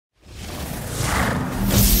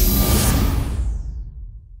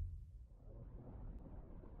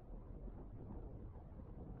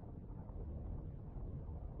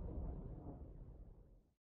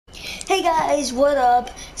Hey guys, what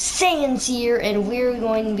up? Sans here, and we're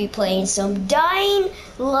going to be playing some Dying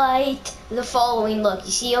Light the following. Look,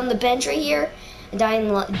 you see on the bench right here? Dying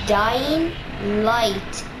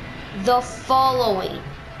Light the following.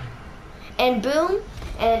 And boom.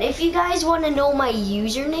 And if you guys want to know my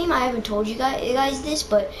username, I haven't told you guys this,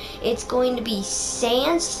 but it's going to be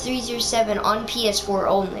Sans307 on PS4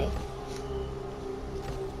 only.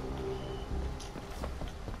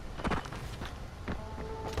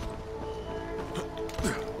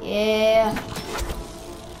 Yeah.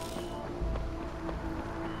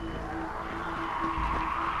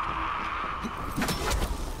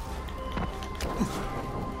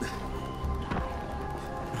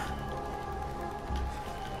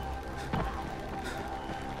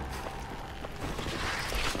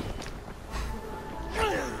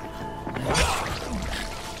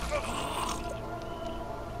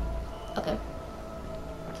 Okay.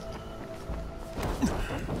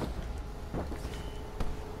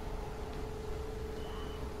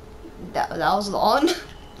 That was long.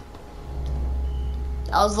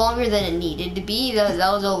 That was longer than it needed to be. That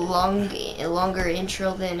was a longer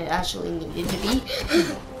intro than it actually needed to be.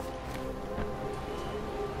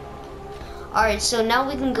 Alright, so now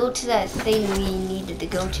we can go to that thing we needed to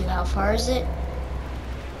go to. How far is it?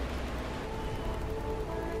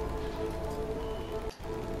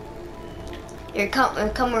 Here,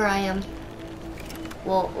 come where I am.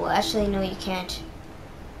 Well, actually, no, you can't.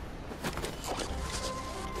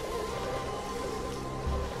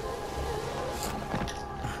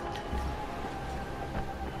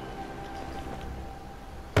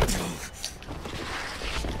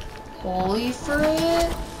 Holy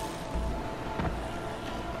frick!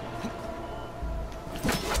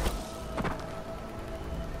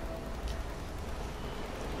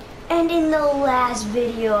 And in the last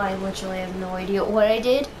video, I literally have no idea what I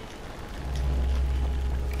did.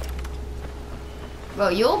 Bro,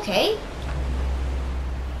 you okay?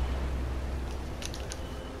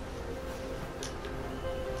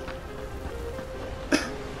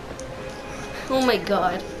 Oh my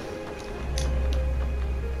god.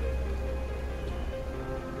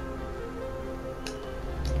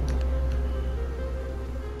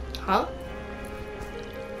 Huh?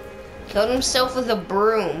 Killed himself with a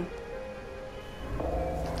broom.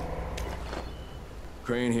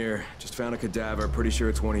 Crane here. Just found a cadaver. Pretty sure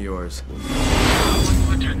it's one of yours. We'll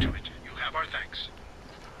attend to it. You have our thanks.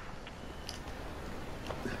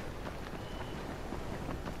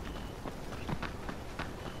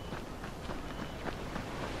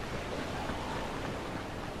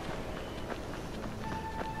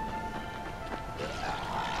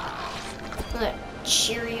 Look at that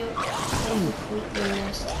Cheerio. Completely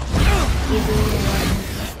missed.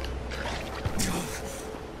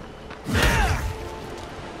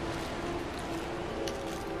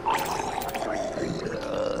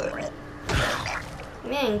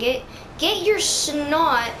 Man, get your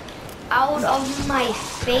snot out of my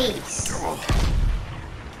face.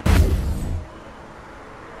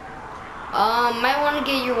 Might want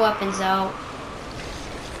to get your weapons out.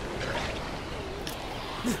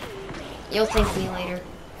 You'll thank me later.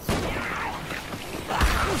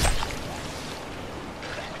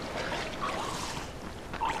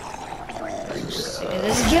 Sick of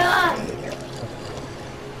this gun.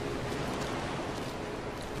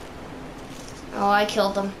 Oh, I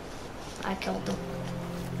killed him. I killed him.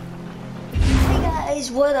 Hey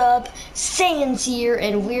guys, what up? Sans here,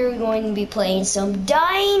 and we're going to be playing some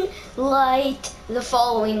Dying Light the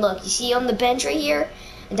following. Look, you see on the bench right here?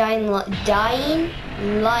 Dying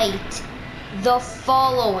Light the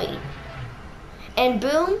following. And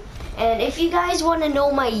boom. And if you guys want to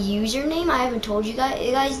know my username, I haven't told you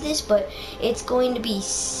guys this, but it's going to be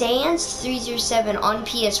Sans307 on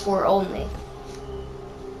PS4 only.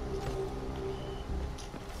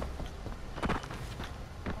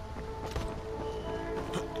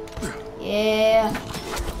 Yeah.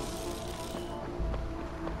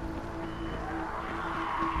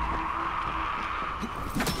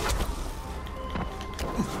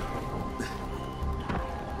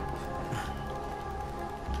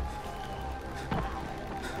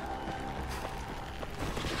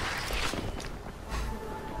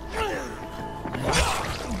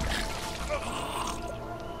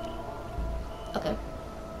 Okay.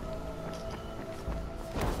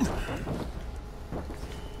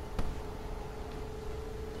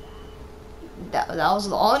 That was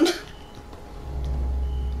long.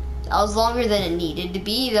 That was longer than it needed to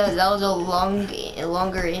be. That was a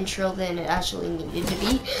longer intro than it actually needed to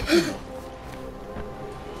be.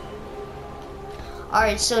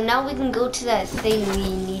 Alright, so now we can go to that thing we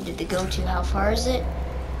needed to go to. How far is it?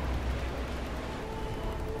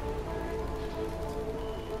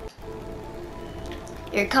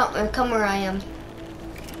 Here, come where I am.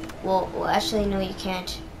 Well, actually, no, you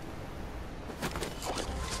can't.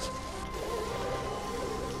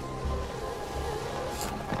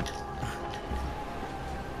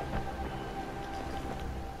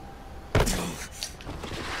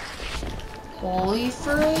 Holy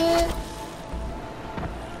frick!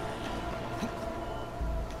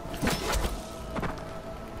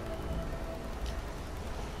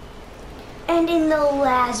 And in the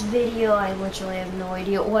last video, I literally have no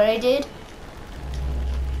idea what I did.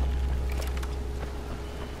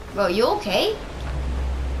 Bro, you okay?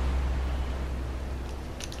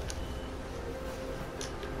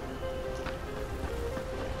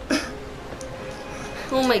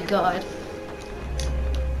 Oh my god.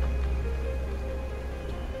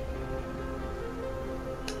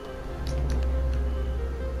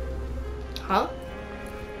 Huh?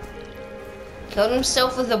 Killed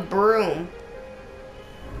himself with a broom.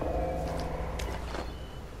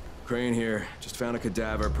 Crane here. Just found a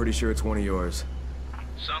cadaver. Pretty sure it's one of yours.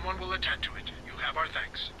 Someone will attend to it. You have our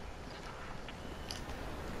thanks.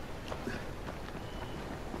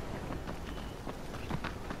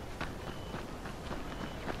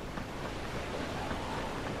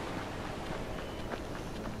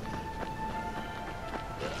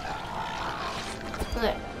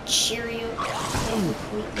 Look, Cheerio.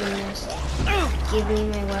 Completeness. Give me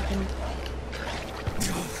my weapon.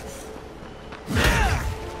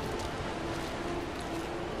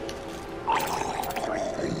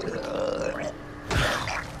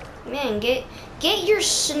 Man, get your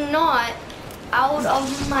snot out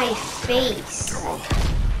of my face.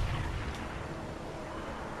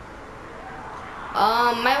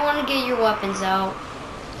 Might want to get your weapons out.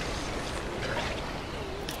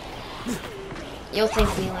 You'll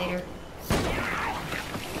thank me later.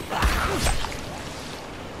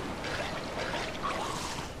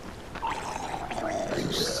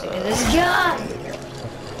 Look at this gun!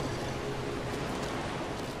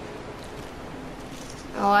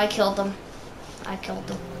 Oh, I killed him. I killed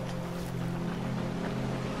him.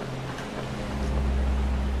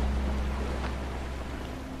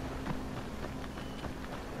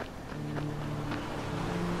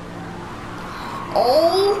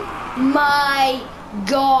 Oh my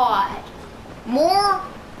god. More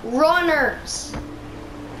runners.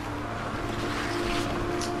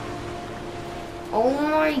 Oh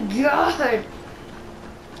my god.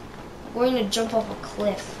 I'm going to jump off a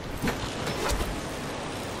cliff.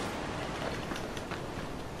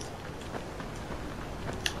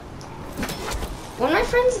 One of my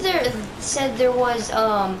friends there said there was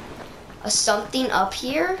a something up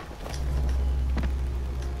here.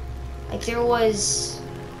 Like there was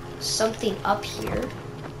something up here.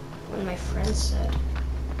 One of my friends said.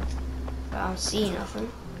 But I don't see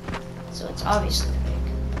nothing. So it's obviously big.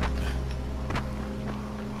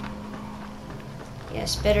 Yeah,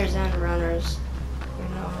 spitters and runners.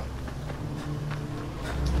 You know.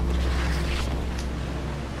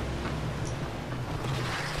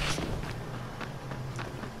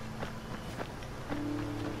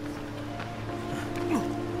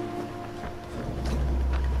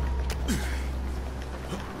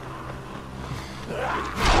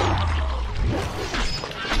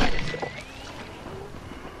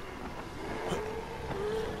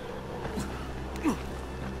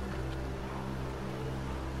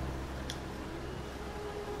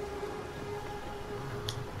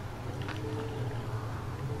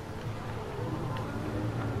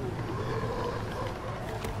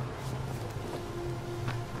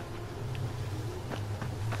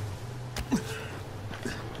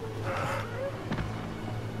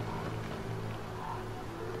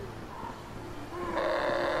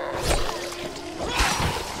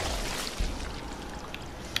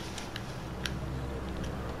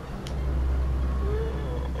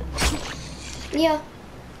 Yeah.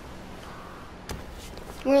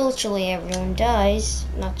 Well, literally everyone dies.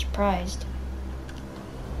 Not surprised.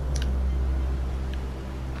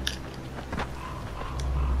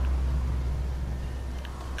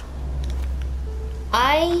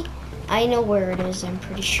 I know where it is, I'm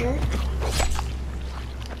pretty sure.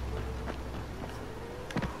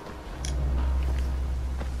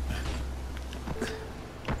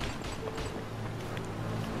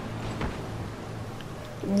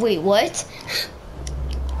 Wait, what?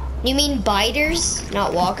 You mean biters,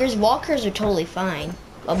 not walkers? Walkers are totally fine.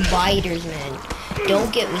 But biters, man.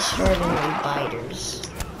 Don't get me started on biters.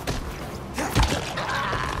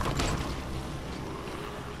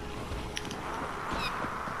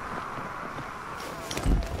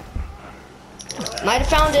 Might have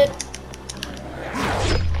found it.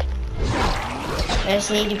 I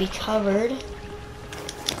just need to be covered.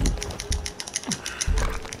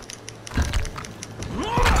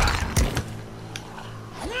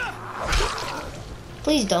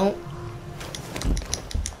 Please don't.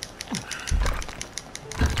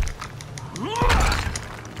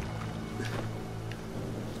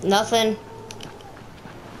 Nothing.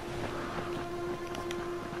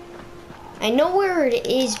 I know where it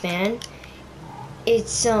is, man.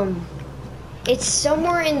 It's somewhere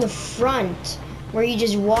in the front where you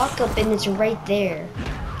just walk up and it's right there.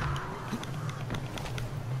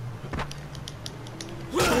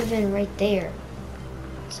 Could have been right there.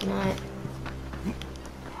 It's not.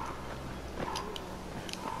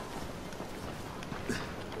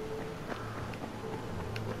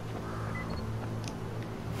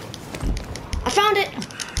 I found it!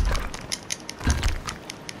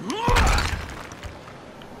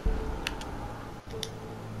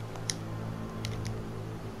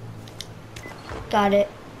 Got it.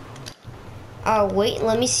 Wait,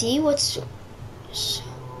 let me see what's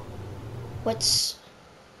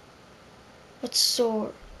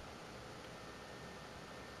sword?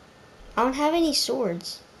 I don't have any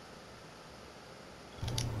swords.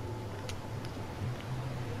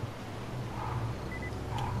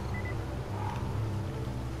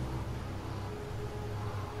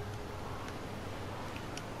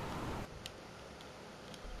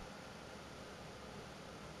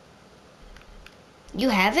 You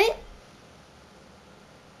have it?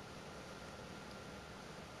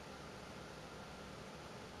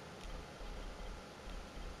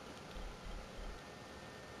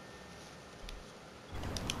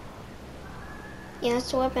 Yeah, that's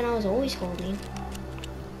the weapon I was always holding.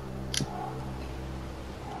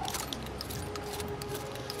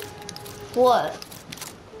 What?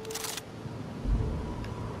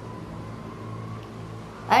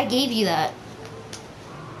 I gave you that.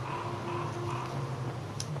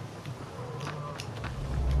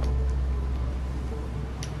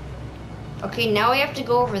 Okay, now we have to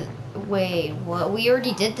go over. Wait, what? We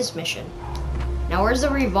already did this mission. Now where's the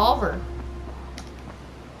revolver?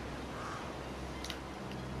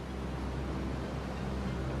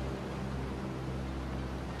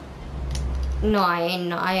 No, I am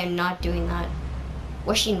not doing that.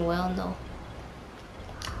 Wishing well, no.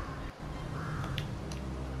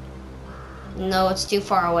 No, it's too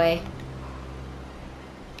far away.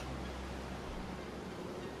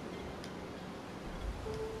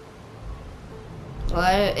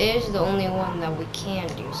 Well, it is the only one that we can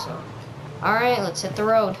do, so. Alright, let's hit the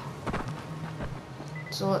road.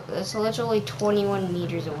 So it's literally 21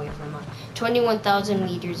 meters away from us. 21,000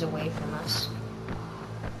 meters away from us.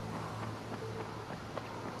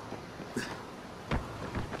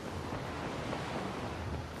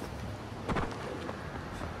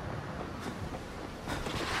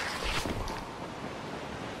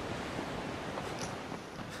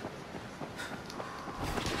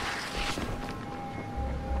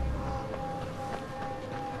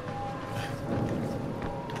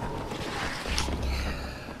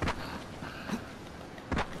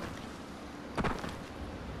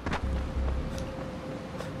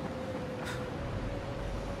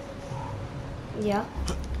 Yeah.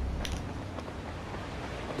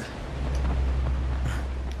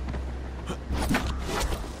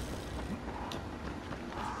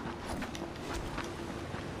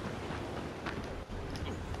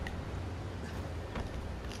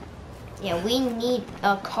 Yeah, we need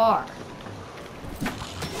a car.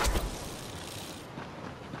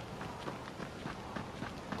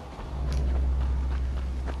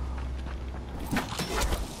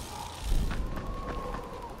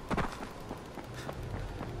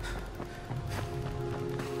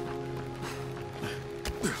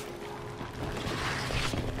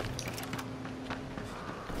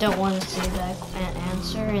 Don't want to say that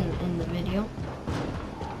answer in the video.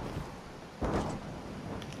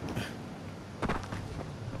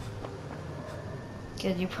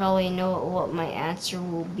 Because you probably know what my answer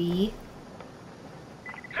will be.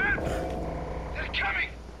 Help! They're coming!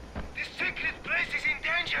 This sacred place is in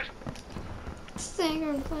danger!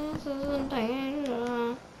 Sacred place is in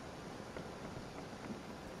danger.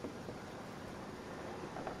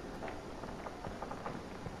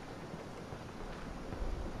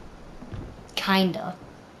 Kinda.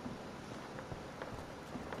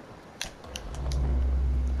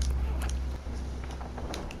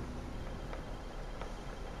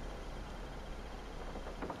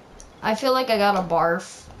 I feel like I got a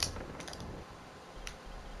barf.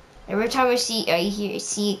 Every time I see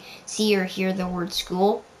or hear the word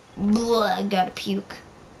school, blah, I gotta puke.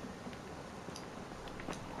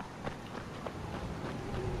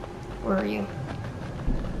 Where are you?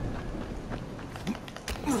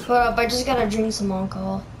 Hold up, I just gotta drink some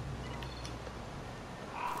alcohol.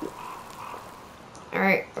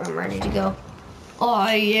 Alright, I'm ready to go.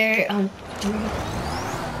 Oh yeah, I'm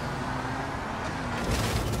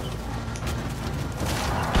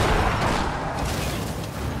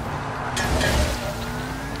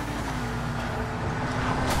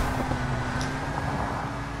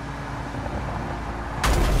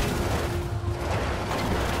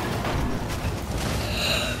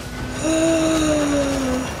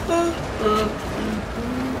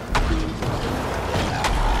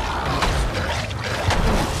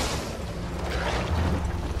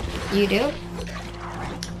You do?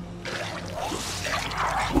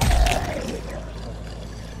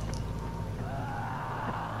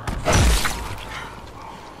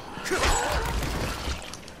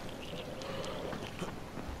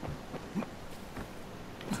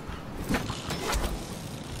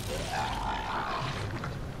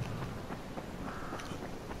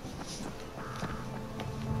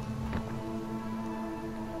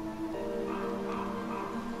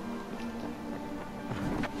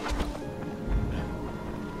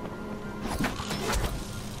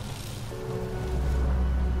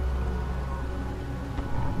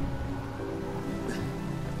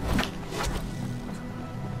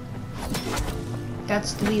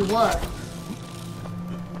 That's to be what?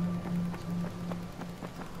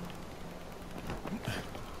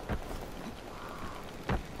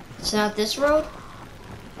 It's not this road?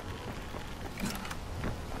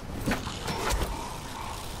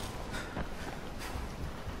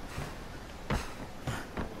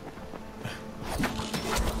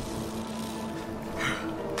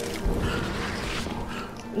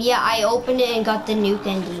 Yeah, I opened it and got the nuke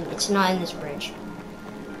ending. It's not in this bridge.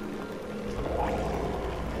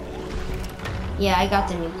 Yeah, I got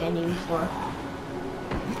the nuke ending before.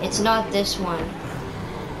 It's not this one.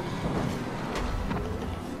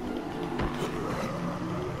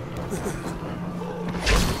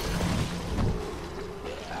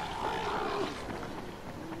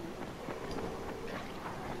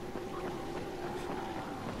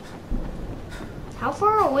 How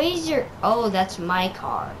far away is your... Oh, that's my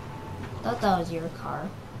car. I thought that was your car.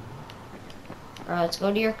 Alright, let's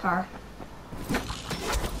go to your car.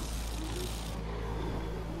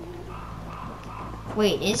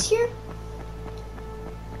 Wait, is here?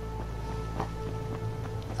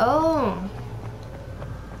 Oh.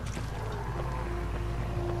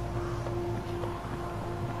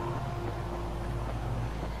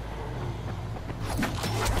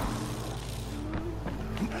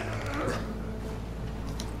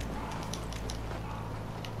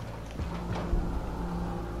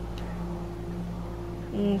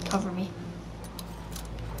 Cover me.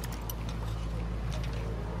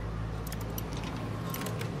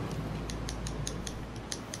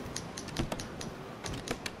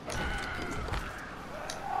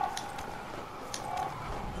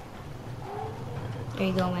 There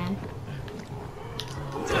you go, man.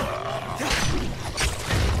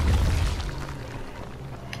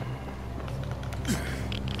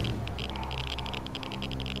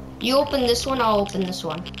 You open this one, I'll open this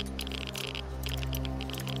one.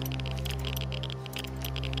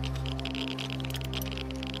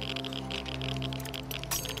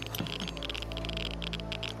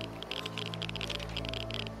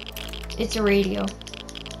 It's a radio.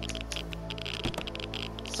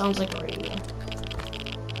 Sounds like a radio.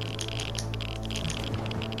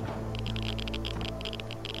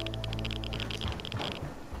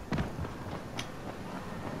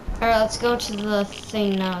 Alright, let's go to the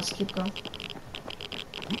thing now. Let's keep going.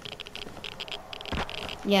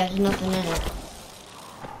 Yeah, there's nothing in it.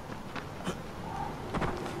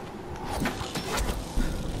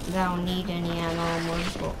 I don't need any ammo. More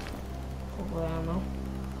full ammo.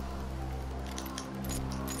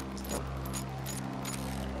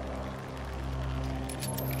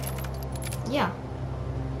 Yeah.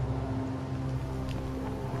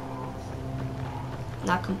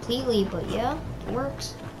 Not completely, but yeah, it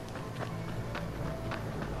works.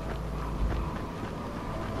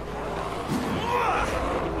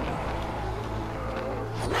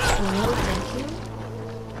 No, thank you.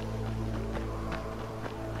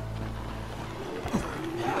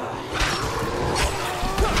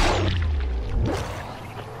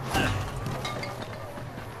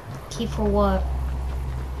 Key for what?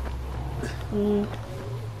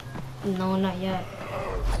 No, not yet.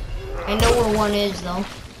 I know where one is though.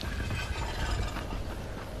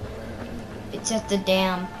 It's at the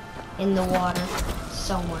dam in the water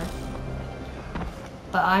somewhere.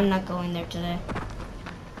 But I'm not going there today.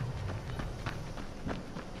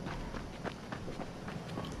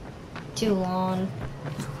 Too long.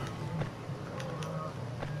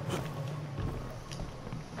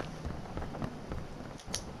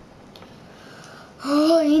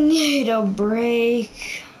 Oh, I need a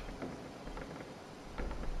break.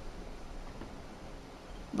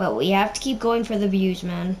 But we have to keep going for the views,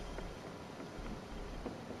 man.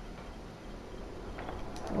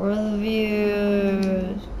 For the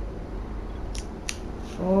views.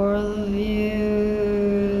 For the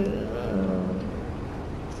views.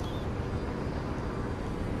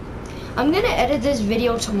 I'm gonna edit this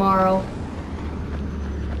video tomorrow.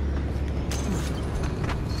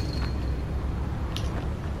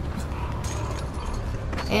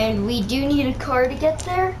 And we do need a car to get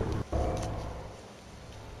there.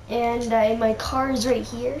 And my car is right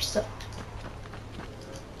here, so.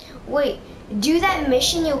 Wait, do that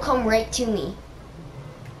mission, you'll come right to me.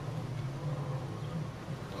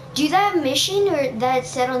 Do that mission or that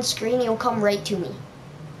said on screen, you'll come right to me.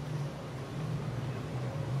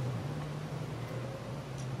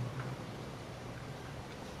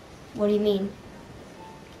 What do you mean?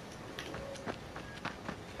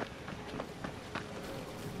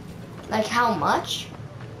 Like how much?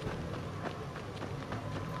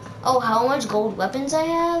 Oh, how much gold weapons I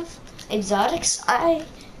have? Exotics? I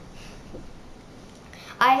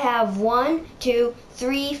have 1, 2,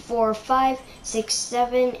 3, 4, 5, 6,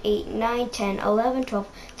 7, 8, 9, 10, 11, 12,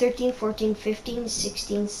 13, 14, 15,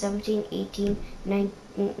 16, 17, 18,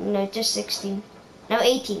 19, no, just 16. No,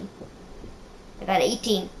 18. I got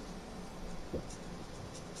 18.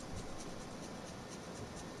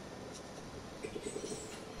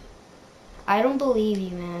 I don't believe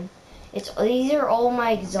you, man. These are all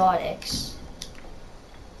my exotics.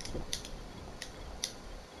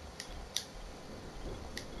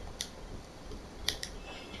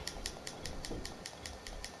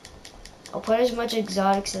 I'll put as much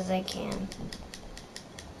exotics as I can.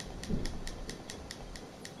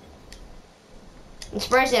 It's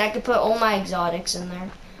surprising I could put all my exotics in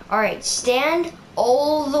there. Alright, stand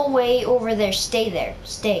all the way over there. Stay there.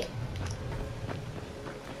 Stay.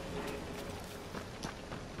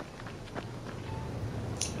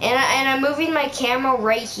 And I'm moving my camera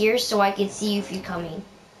right here so I can see if you're coming.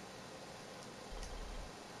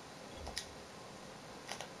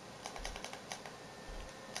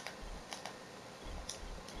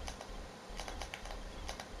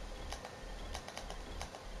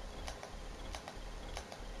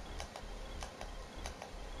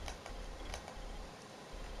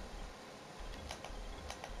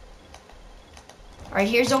 Alright,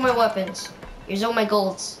 here's all my weapons. Here's all my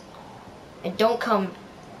golds. And don't come.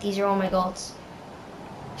 These are all my golds.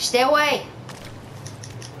 Stay away!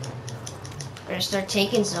 Better start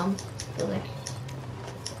taking some. I feel like.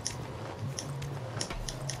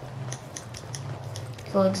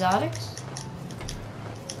 Kill exotics?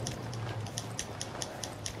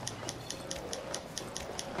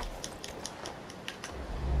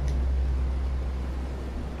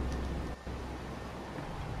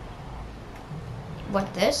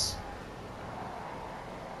 What, this?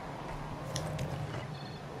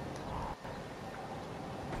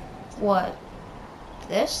 What?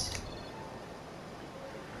 This?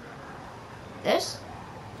 This?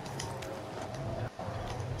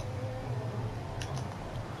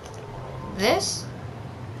 This?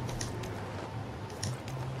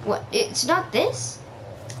 What? It's not this?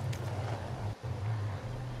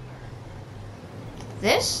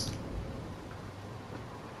 This?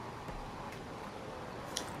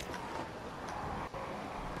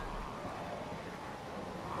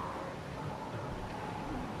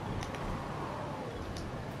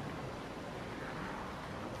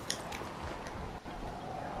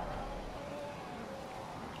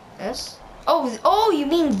 This? Oh, you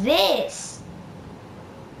mean this?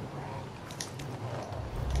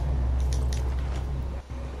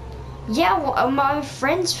 Yeah, well, my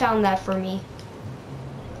friends found that for me.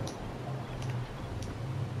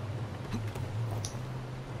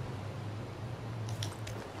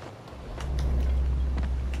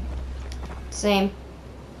 Same.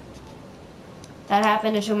 That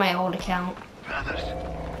happened to my old account. Brothers,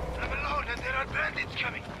 I'm alone and there are bandits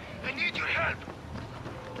coming. I need your help.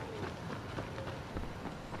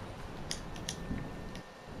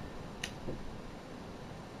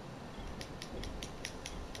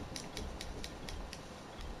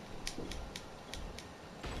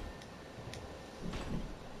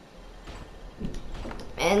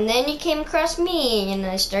 And then you came across me and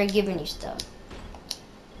I started giving you stuff.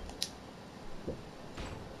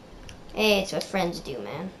 Hey, it's what friends do,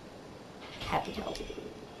 man. Happy to help.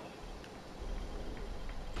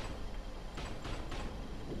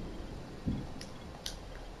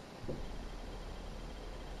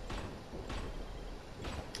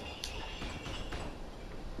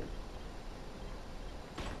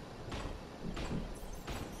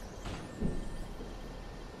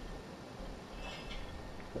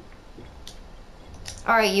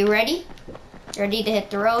 Alright, you ready? Ready to hit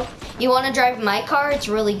the road? You want to drive my car? It's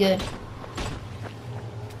really good.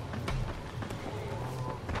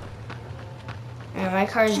 Alright, my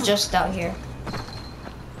car is just out here.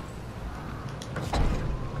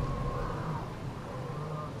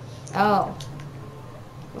 Oh.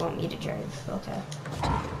 You want me to drive? Okay.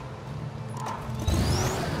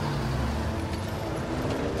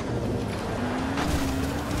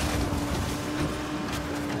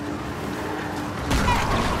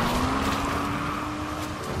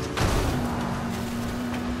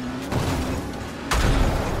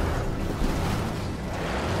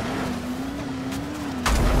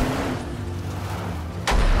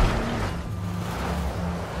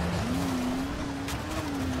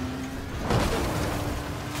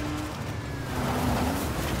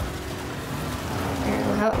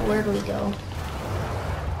 where do we go?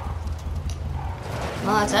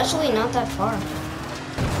 Well, it's actually not that far.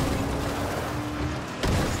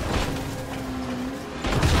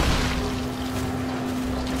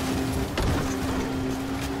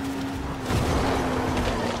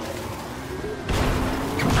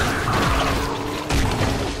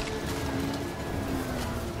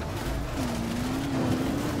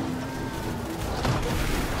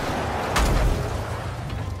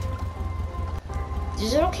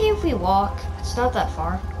 Is it okay if we walk? It's not that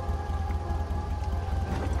far.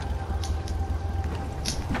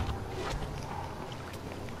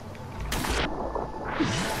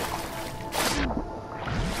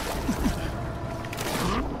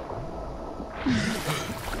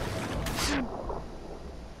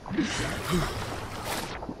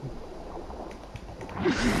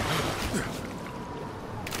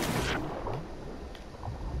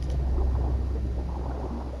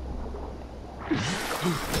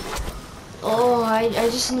 Oh, I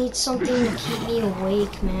just need something to keep me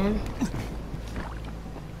awake, man.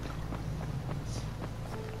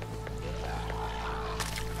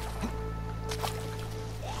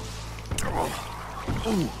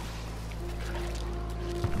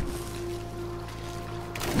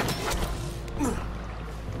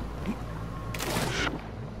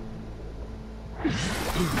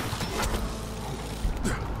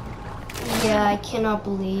 Yeah, I cannot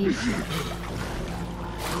believe.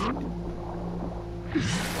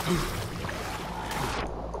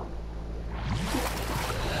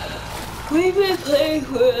 We've been playing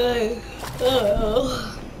for like,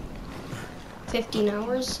 15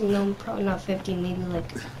 hours? No, probably not 15, maybe like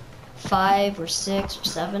 5 or 6 or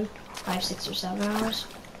 7. 5, 6 or 7 hours.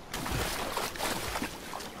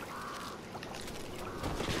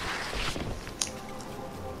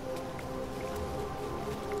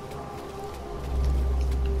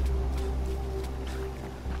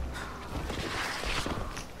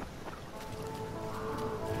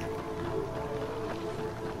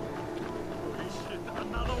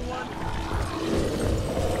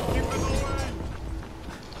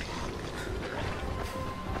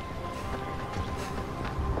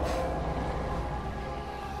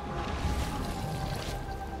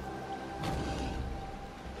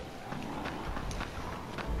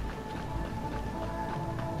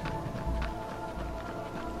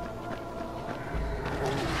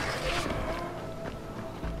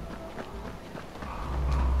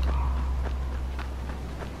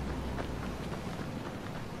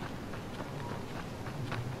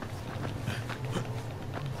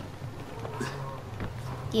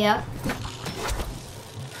 Yeah.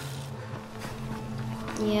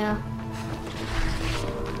 Yeah.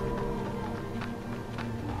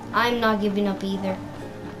 I'm not giving up either.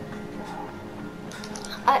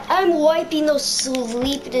 I'm wiping those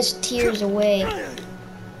sleepless tears away.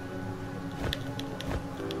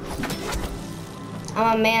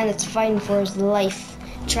 I'm a man that's fighting for his life,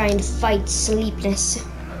 trying to fight sleepness.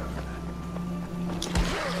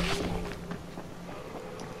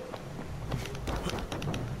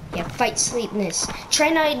 Yeah, fight sleepness. Try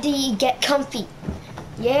not to get comfy.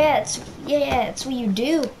 Yeah, it's what you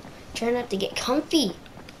do. Try not to get comfy.